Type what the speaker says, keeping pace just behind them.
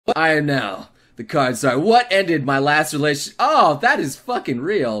I am now the card star. What ended my last relationship? Oh, that is fucking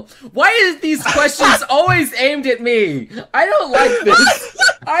real. Why is these questions always aimed at me? I don't like this.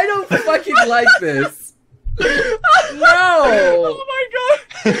 I don't fucking like this. No. Oh my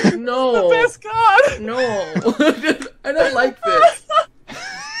god. No. The best card. No. I don't like this.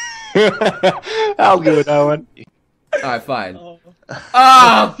 I'll go with that one. Alright, fine. Oh,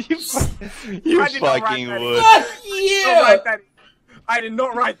 You I did not fucking write that. would. fuck you! I did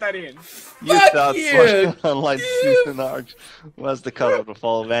not write that in. You Fuck thought you. Online Season Arcs was the color of the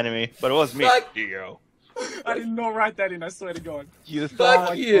fall of anime, but it was me. Fuck. Dio. I did not write that in, I swear to God. You Fuck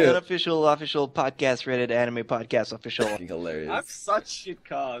thought you. an official podcast Reddit anime podcast official. Fucking hilarious. I have such shit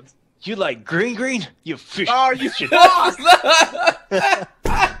cards. You like green? You fish. Oh, you fuck!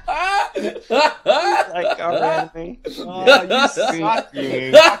 Like our anime. Oh, you suck.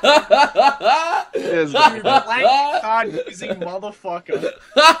 Green. You blank card using motherfucker.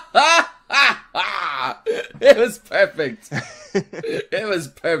 It was perfect. It was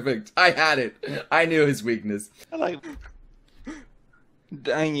perfect. I had it. I knew his weakness. I like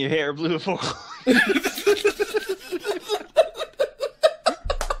dyeing your hair blue for.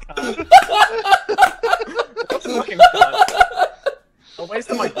 That's fucking card. A waste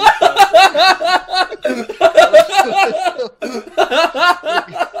of my good card.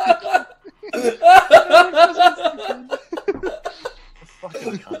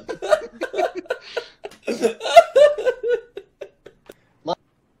 Fucking cunt.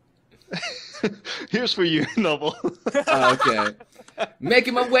 Here's for you, Noble. Okay.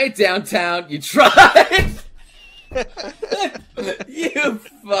 Making my way downtown. You tried. You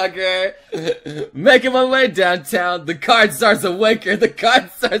fucker. Making my way downtown. The card starts a waker. The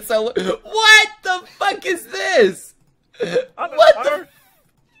card starts a. What the fuck is this? What the?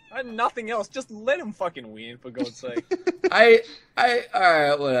 I had nothing else. Just let him fucking win, for God's sake.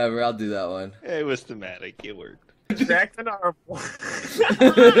 Alright, whatever. I'll do that one. It was thematic. It worked. Jack and our What?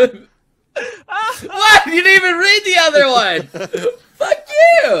 You didn't even read the other one. Fuck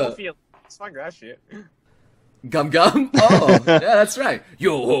you. Fuck that shit. Gum gum? Oh, yeah, that's right.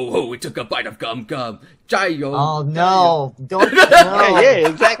 Yo ho ho, we took a bite of gum gum. Jai-yo. Oh no! Don't Yeah,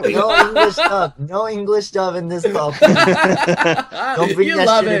 exactly. No English dub. No English dub in this pub. Don't bring You that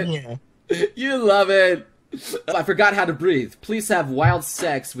love shit it. in here. You love it. I forgot how to breathe. Please have wild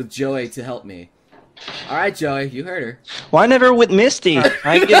sex with Joey to help me. Alright, Joey, you heard her. Why never with Misty?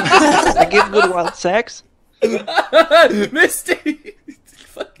 I give good wild sex. Misty!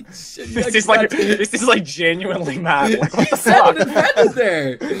 Fucking shit. This is like genuinely mad. Like, what the Seven fuck? defenders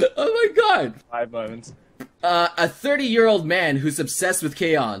there! Oh my god! 5 moments. A 30-year-old man who's obsessed with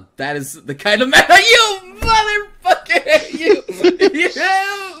K-On! That is the kind of man— You motherfucker! You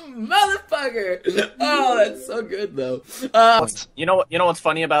motherfucker! Oh, that's so good though. You know what's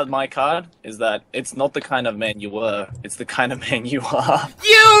funny about my card is that it's not the kind of man you were. It's the kind of man you are.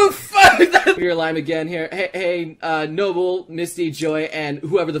 You fuck! Your line again here. Hey, Noble, Misty, Joy, and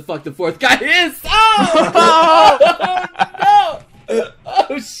whoever the fuck the fourth guy is. Oh! Oh no!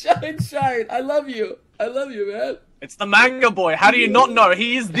 Oh, Shine! I love you, man. It's the manga boy. How do you not know?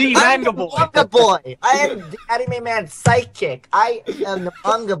 He is the manga boy. Manga boy. I am the anime man's sidekick. I am the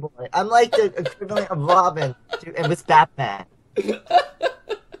manga boy. I'm like the equivalent of Robin and with Batman.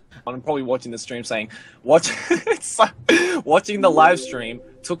 I'm probably watching the stream saying, watching the live stream,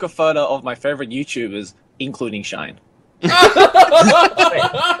 took a photo of my favorite YouTubers, including Shine. Wait,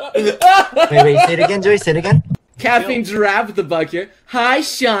 say it again, Joey. Say it again. Caffeine Giraffe with the bug here. Hi,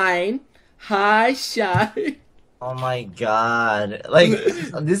 Shine. Hi, Shine. Oh my god. Like,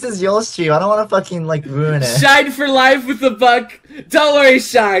 this is your stream. I don't want to fucking, like, ruin it. Shine for life with the buck. Don't worry,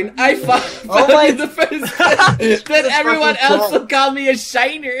 Shine. I found my- the first that everyone else will call me a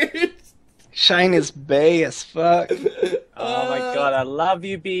Shiner. Shine is bae as fuck. Oh my god, I love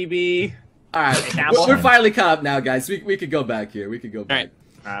you, BB. Alright, we're finally caught up now, guys. We could go back here. We could go back.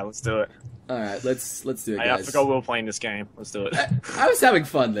 Alright, let's do it. Alright, let's do it, I guys. forgot we were playing this game. Let's do it. I was having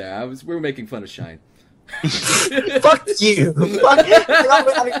fun there. We were making fun of Shine. Fuck you. Fuck you.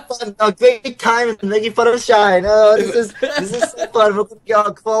 We're having fun. A great time and making fun of Shine. Oh, this is so fun. We're gonna get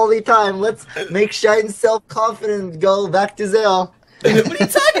a quality time. Let's make Shine self-confident go back to zero. What are you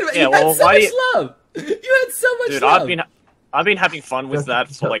talking about? Yeah, You well, had so why much do you- love. You had so much Dude, love. I've been having fun with that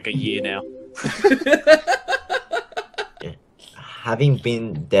for like a year now. Having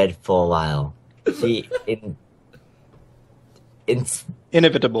been dead for a while, the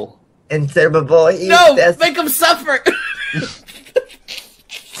Inevitable. inseparable is No, death. make him suffer.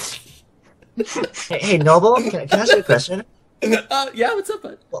 Hey, Noble, can I ask you a question? Yeah, what's up,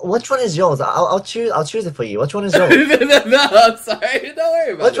 bud? Which one is yours? I'll choose it for you. Which one is yours? No, I'm sorry. Don't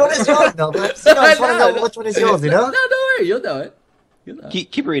worry about Which it. one is yours? No, but I just want to know which one is yours. You know? No, don't worry. You'll know it. You'll know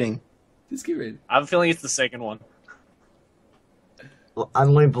it. Keep reading. Just keep reading. I have a feeling it's the second one. Well,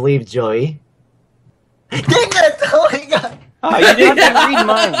 I'm going to believe Joey. Dang it! Oh my god! Oh, you didn't even read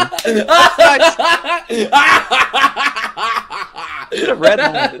mine. You should have read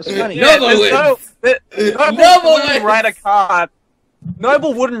mine. It's funny. Noble wins. Noble wouldn't wins. write a card.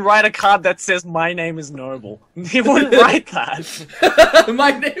 Noble wouldn't write a card that says my name is Noble. He wouldn't write that.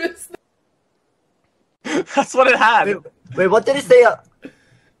 My name is. That's what it had. Wait, what did it say?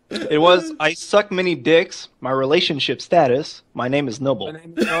 It was, I suck many dicks, my relationship status, my name is Noble. My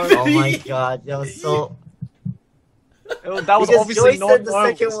name is Noble. Oh my god, that was so... That was Because obviously Joey not said the Noble.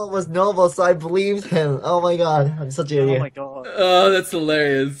 second one was Noble, so I believed him. Oh my god, I'm such an Oh idiot. my god. Oh, that's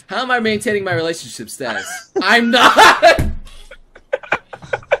hilarious. How am I maintaining my relationship status? I'm not.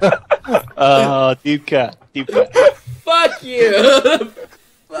 Deep cut. Deep cut. Fuck you.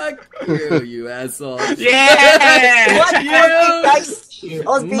 Fuck you, you asshole. Yeah! What? I was being You nice to you. I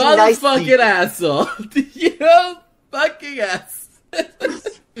was being nice to motherfucking you. asshole. You fucking ass.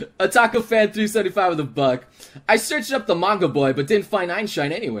 Otaku fan 375 with a buck. I searched up the manga boy, but didn't find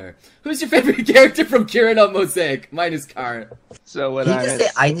Einstein anywhere. Who's your favorite character from Kira no Mosaic? Mine is Karen. So what Did you I just say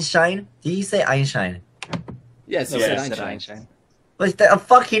Einstein? Did you say Einstein? Yes, you Yeah, said I said Einstein. Einstein. Like,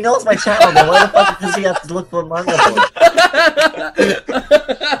 fuck, he knows my channel, then why the fuck does he have to look for manga boy?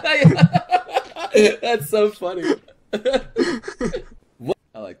 That's so funny. What?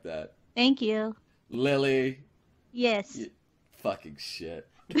 I like that. Thank you. Lily, Yes. you fucking shit.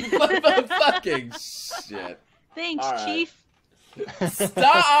 Fucking shit. Thanks, All right. Chief.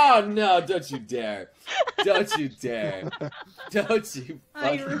 Stop! Oh no! Don't you dare! Don't you dare! Don't you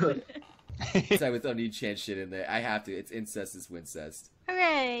I fucking... ruined it. Sorry, with any chance shit in there. I have to. It's incest is wincest.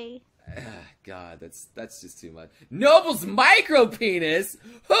 Hooray. God, that's just too much. Noble's micro penis.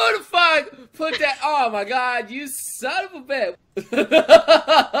 Who the fuck put that? Oh my God, you son of a bitch!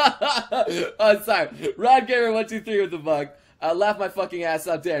 Oh, sorry. Rod Gamer 123 with the buck. Laugh my fucking ass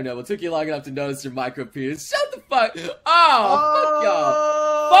up. Damn, Noble. Took you long enough to notice your micro penis. Shut the fuck. Oh, fuck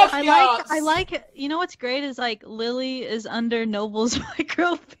y'all. Fuck y'all. I like it. You know what's great is like Lily is under Noble's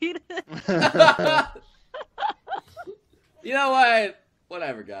micro penis. You know what?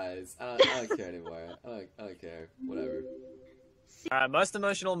 Whatever, guys. I don't care anymore. I don't care. Whatever. Most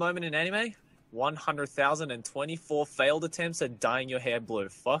emotional moment in anime? 100,024 failed attempts at dyeing your hair blue.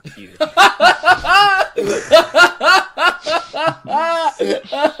 Fuck you.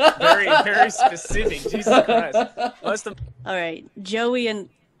 Very, very specific. Jesus Christ. All right, Joey and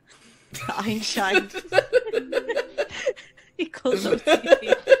Einstein equals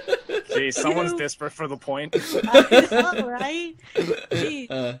OTP. Gee, someone's desperate for the point. I know, right?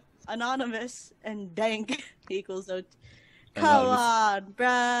 Jeez. Uh, Anonymous and Dank equals OTP. Come on,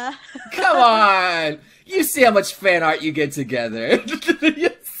 bruh. Come on! You see how much fan art you get together.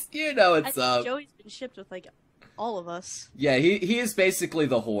 You know what's up. Joey's been shipped with like all of us. Yeah, he is basically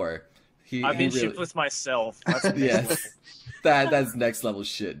the whore. I've been shipped with myself. That's Yes. That's next level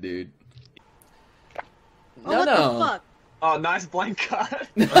shit, dude. Oh, what the fuck? Oh, nice blank card.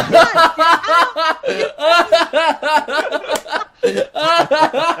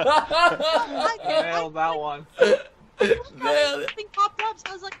 Nailed that one. Something popped up, so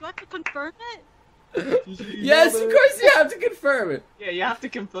I was like, do I have to confirm it? Yes, of course you have to confirm it. Yeah, you have to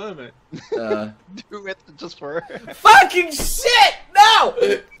confirm it. Do it just for her. Fucking shit! No!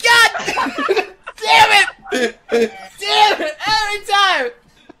 God damn it! Damn it! Every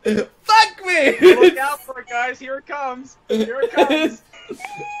time! Fuck me! Look out for it, guys. Here it comes. Here it comes.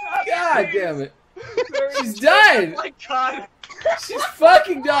 God damn it! She's done! My God. She's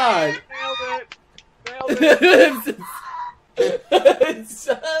fucking done! Nailed it. Nailed it.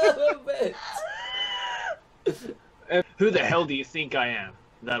 Son of a bitch. Who the hell do you think I am?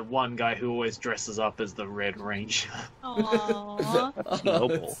 That one guy who always dresses up as the Red Ranger. Aww.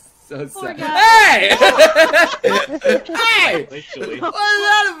 Noble. So Poor sad. guy. Hey! Hey! Literally. What's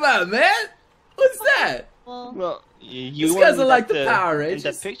that about, man? What's that? Well, Well, you These weren't guys are in like that, the Power in Rangers.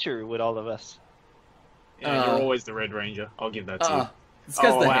 that picture with all of us. Yeah, you're always the Red Ranger. I'll give that to you. It's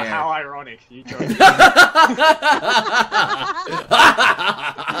because Oh, the wow, hair. how ironic. You chose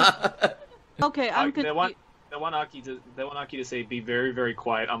okay, I'm They want, confused. they want Aki to say, be very, very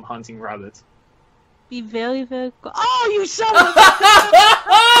quiet. I'm hunting rabbits. Be very, very. Oh, you son of a.